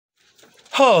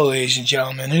Hello, ladies and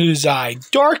gentlemen, it is I,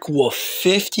 Dark Wolf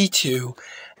 52,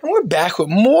 and we're back with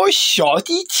more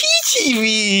salty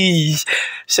TTVs.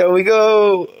 So we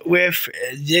go with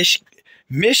this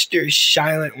Mr.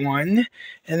 Silent One,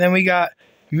 and then we got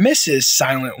Mrs.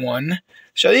 Silent One.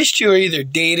 So these two are either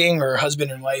dating or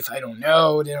husband and wife, I don't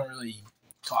know, they don't really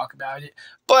talk about it.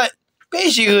 But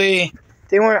basically,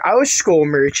 I was Skull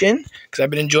Merchant, because I've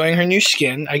been enjoying her new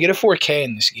skin. I get a 4K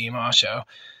in this game also.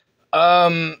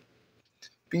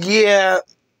 Yeah,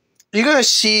 you're gonna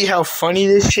see how funny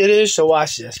this shit is, so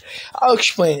watch this. I'll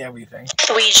explain everything.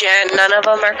 Legion, none of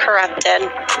them are corrupted.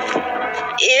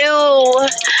 Ew.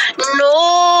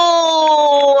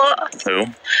 No. Who?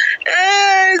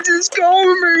 Just go,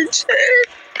 merchant.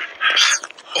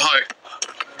 Hi.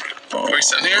 Are we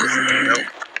sitting here?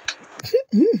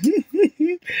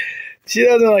 Nope. She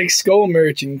doesn't like Skull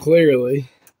Merchant, clearly.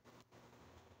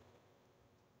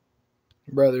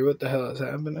 Brother, what the hell is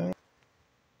happening?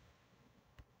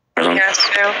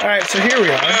 Alright, so here we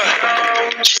are.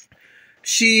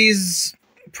 She's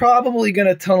probably going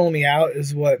to tunnel me out,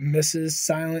 is what Mrs.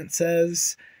 Silent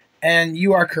says. And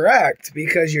you are correct,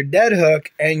 because you're dead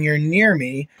hook and you're near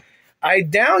me. I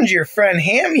downed your friend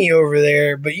Hammy over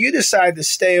there, but you decide to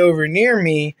stay over near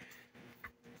me.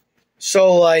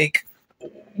 So, like,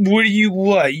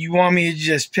 what? You want me to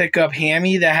just pick up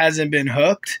Hammy that hasn't been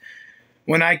hooked?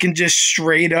 When I can just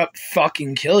straight up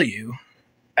fucking kill you.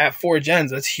 At 4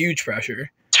 gens, that's huge pressure.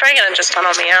 Try gonna just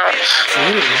tunnel me out.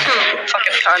 Absolutely.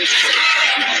 Fucking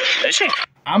cunt. Is she?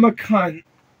 I'm a cunt,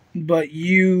 but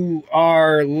you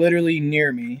are literally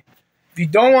near me. If you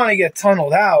don't want to get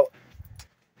tunneled out,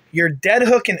 you're dead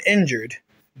hook and injured.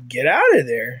 Get out of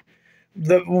there.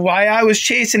 Why I was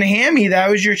chasing Hammy, that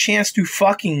was your chance to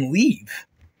fucking leave.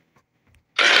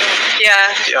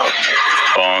 Yeah.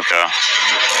 Oh, okay.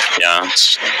 Yeah.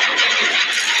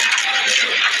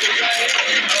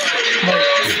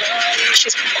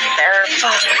 She's there.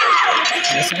 Fuck.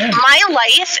 Yes, I am. My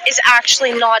life is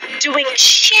actually not doing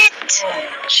shit.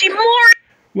 She more.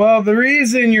 Well, the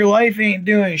reason your life ain't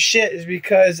doing shit is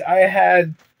because I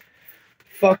had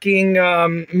fucking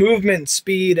movement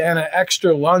speed and an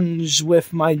extra lunge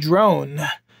with my drone.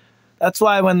 That's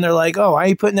why when they're like, oh, why are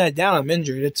you putting that down? I'm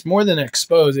injured. It's more than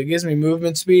exposed. It gives me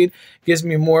movement speed. It gives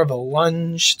me more of a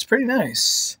lunge. It's pretty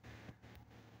nice.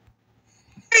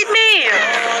 Hey, me.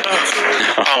 I'm done.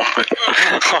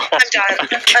 I'm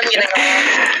getting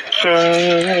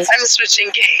off. I'm switching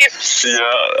games.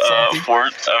 Yeah,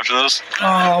 Fort after this.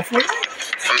 Oh,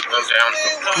 Fortnite? I'm down.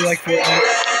 You like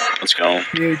Fortnite? Let's go.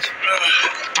 Huge.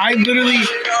 I literally...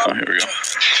 Oh, here we go.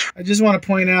 I just want to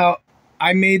point out,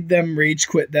 I made them rage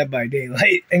quit Dead by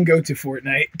Daylight and go to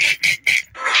Fortnite.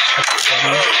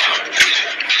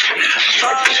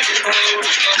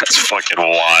 That's fucking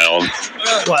wild.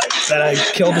 What? That I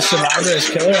killed the survivor as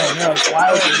killer? I know. It's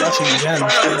wild to be rushing again.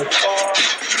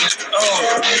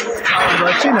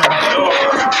 But, you know,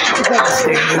 it's not the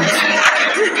standards.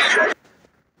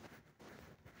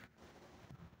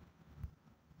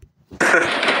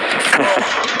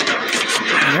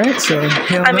 Alright, so...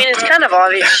 I mean, it's kind of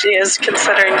obvious she is,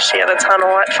 considering she had a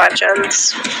tunnel at 5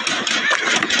 gens.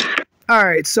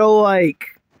 Alright, so, like...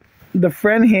 The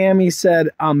friend Hammy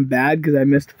said I'm bad because I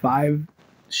missed 5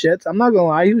 shits. I'm not gonna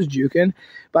lie, he was juking,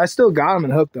 but I still got him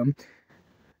and hooked him.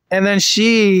 And then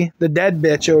she, the dead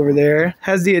bitch over there,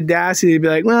 has the audacity to be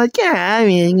like, well, yeah, I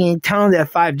mean, you tunneled at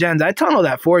 5 gens. I tunneled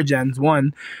at 4 gens,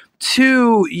 1.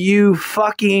 2, you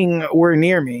fucking were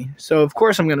near me. So, of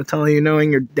course, I'm gonna tunnel you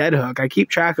knowing you're dead hook. I keep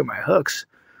track of my hooks.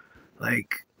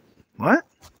 Like, what?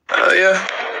 Yeah.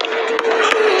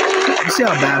 You see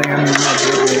how bad I am?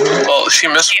 Well, she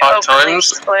missed 5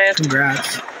 times.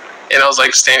 Congrats. And I was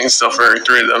like standing still for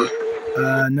 3 of them.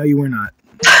 No, you were not.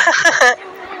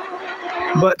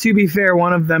 But to be fair,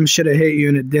 one of them should have hit you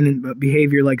and it didn't, but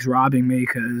behavior likes robbing me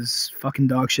because fucking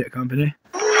dog shit company.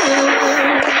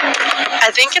 I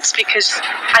think it's because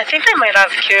I think I might have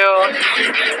Q.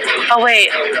 Oh wait,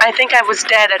 I think I was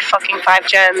dead at fucking 5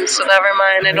 gens, so never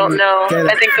mind. I don't know.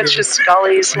 I think that's just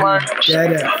Scully's lunch.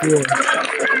 Dead at 4.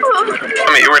 I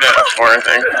mean, you were dead at 4, I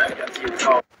think.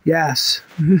 Yes.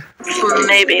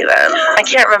 Maybe then. I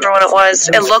can't remember what it was.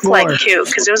 It looked 4. like Q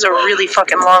because it was a really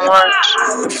fucking long lunch.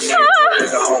 I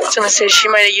was gonna say she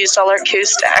might have used all her Q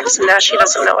stacks and now she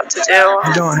doesn't know what to do.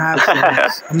 I don't have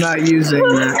to. I'm not using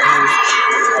that.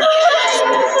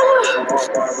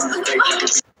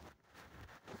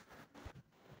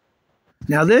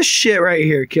 Now this shit right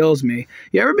here kills me.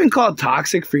 You ever been called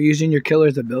toxic for using your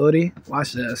killer's ability?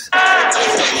 Watch this.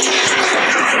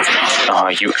 Oh,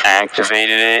 you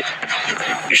activated it.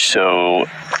 You're so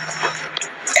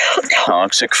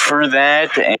toxic for that.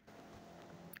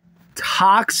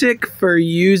 toxic for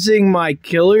using my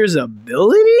killer's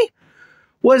ability?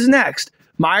 What's next?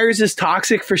 Myers is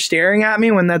toxic for staring at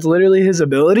me when that's literally his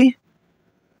ability?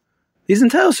 These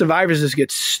entitled survivors just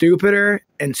get stupider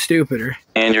and stupider.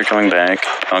 And you're coming back.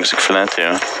 Toxic for that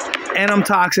too. And I'm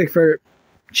toxic for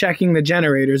checking the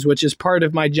generators, which is part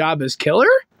of my job as killer?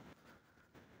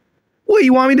 What,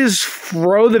 you want me to just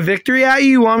throw the victory at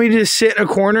you? You want me to just sit in a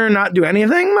corner and not do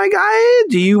anything, my guy?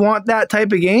 Do you want that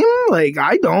type of game? Like,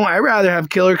 I don't. I'd rather have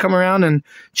killer come around and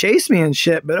chase me and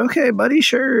shit. But okay, buddy,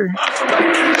 sure.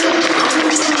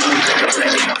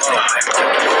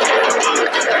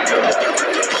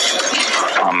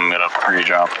 I'm gonna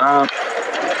pre-drop that.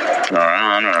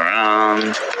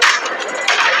 Around.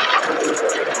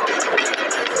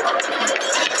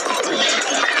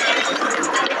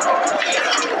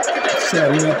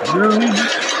 Setting up the room.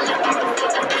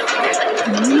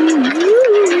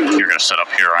 You're gonna set up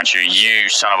here, aren't you? You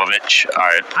son of a bitch.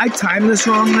 Alright. I timed this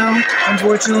wrong now,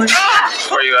 unfortunately.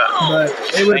 Where you at? But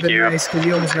it would have been you. nice because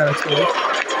you almost got a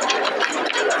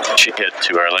 12. She hit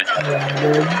too early. Yeah, I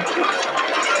did.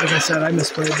 Like I said, I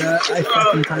misplayed that. I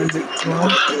fucking timed it wrong.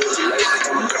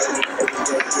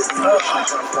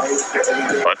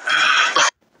 What?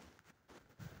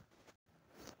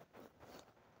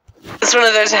 It's one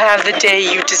of those have the day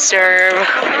you deserve.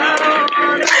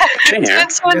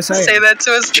 Did someone say that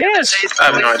to us? Yes. I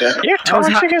have no idea. You're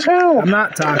toxic as hell. I'm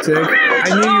not toxic. I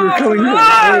knew you were coming here.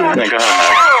 Yeah, go ahead,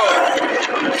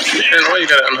 Aaron, why you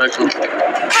gotta unhook me?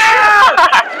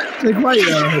 Like, why you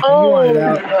gotta hook me? You want it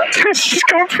out. She's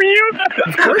coming for you.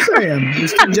 Of course I am.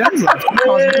 There's 2 gens left.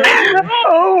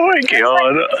 Oh my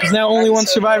god. Because now only one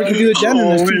survivor can do a gen, and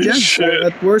there's 2 gens. So shit.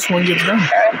 that worst one gets done.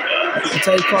 That's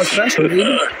how you call special,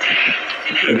 baby.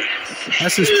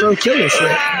 That's his pro killer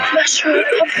shit.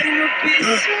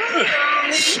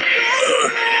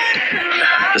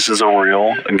 This is a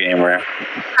real gamer.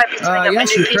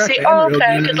 Yes, you're correct. Oh,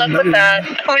 okay. Good luck with that.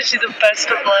 I wish you the best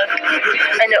of luck.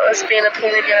 I know it was being a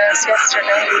pain in your ass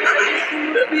yesterday.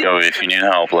 Yo, if you need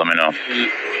help, let me know.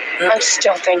 I'm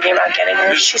still thinking about getting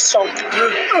her. She's so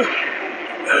cute.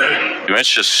 It's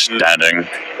just standing.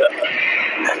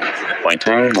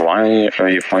 Pointing? Why are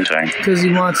you pointing? Because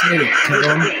he wants me to kill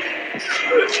him.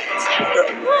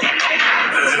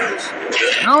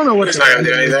 I don't know what It's not gonna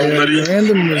do anything, buddy. The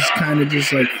random was kind of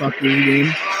just like, fuck this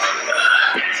game.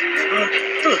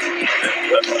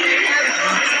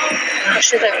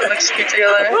 Actually, that looks good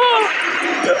together.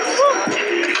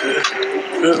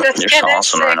 That's You're good,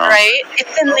 awesome right now. right?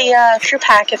 It's in the crew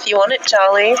pack if you want it,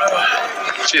 Jolly.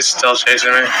 She's still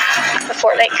chasing me. The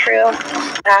Fortnite crew.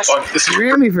 Fuck, this is You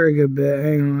ran me for a good bit, I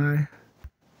ain't gonna lie.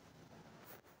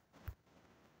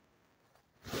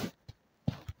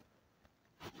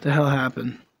 What the hell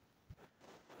happened?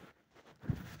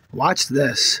 Watch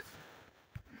this.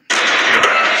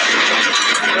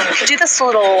 Do this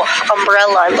little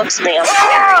umbrella. It looks man.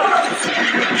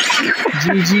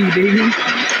 GG, baby. Can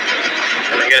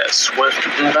I get a swift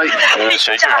invite?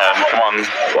 Shake your head. Come on.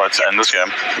 Let's end this game.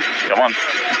 Come on.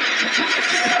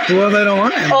 Well, they don't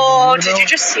want it. Oh, did you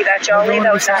just see that, Jolly?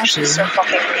 That was actually so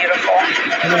fucking beautiful.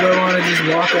 I don't want to just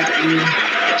walk at you.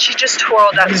 She just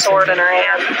twirled that sword in her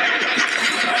hand.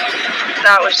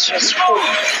 That was just cool.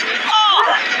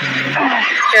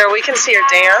 Here, we can see her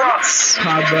dance.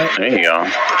 Pod butt. There you go.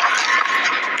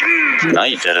 Now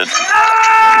you did it.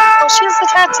 Oh, she has the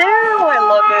tattoo. I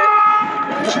love it.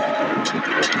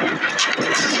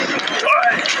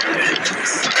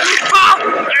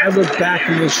 I look back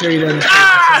and make sure he doesn't. I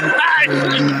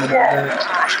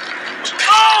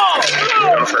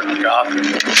forgot.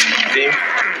 Team.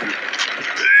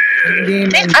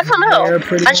 I don't know.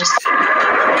 I just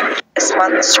this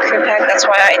month's crew pack. That's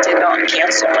why I did not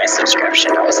cancel my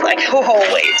subscription. I was like, oh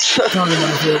wait,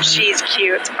 she's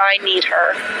cute. I need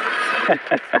her.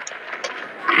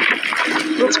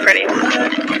 It's pretty.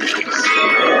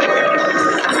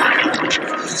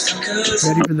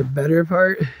 Ready for the better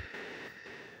part?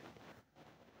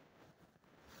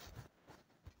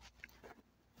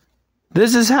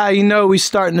 This is how you know we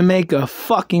starting to make a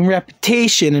fucking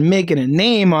reputation and making a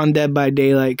name on Dead by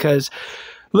Daylight, because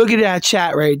look at that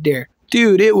chat right there.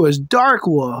 Dude, it was Dark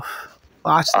Wolf.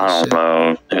 Watch this I don't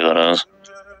know who that is.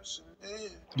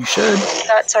 You should.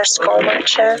 That's our skull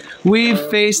merchant. We've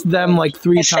faced them like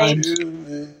 3 times.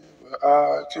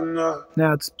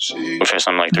 Now it's We faced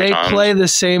them like 3 they times. play the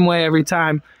same way every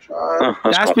time. Oh,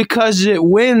 that's That's cool. because it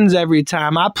wins every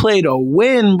time. I play to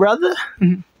win, brother.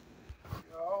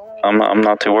 I'm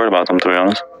not too worried about them, to be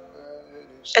honest.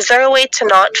 Is there a way to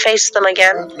not face them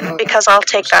again? Because I'll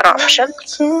take that option.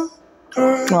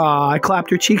 Aw, I clapped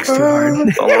her cheeks too hard.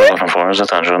 All we're looking for is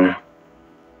attention.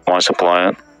 Why supply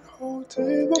it?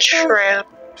 True.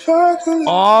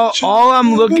 All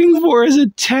I'm looking for is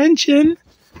attention.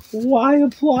 Why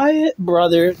apply it,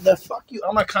 brother? The fuck you?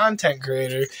 I'm a content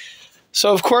creator.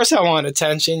 So of course I want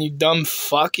attention, you dumb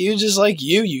fuck. You just like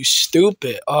you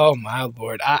stupid. Oh my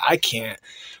lord. I can't.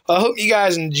 Well, I hope you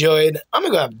guys enjoyed. I'm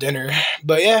gonna go have dinner.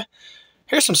 But yeah,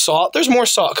 here's some salt. There's more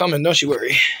salt coming, don't you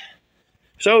worry.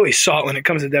 There's always salt when it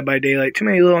comes to Dead by Daylight. Too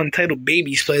many little entitled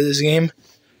babies play this game.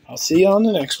 I'll see you on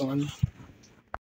the next one.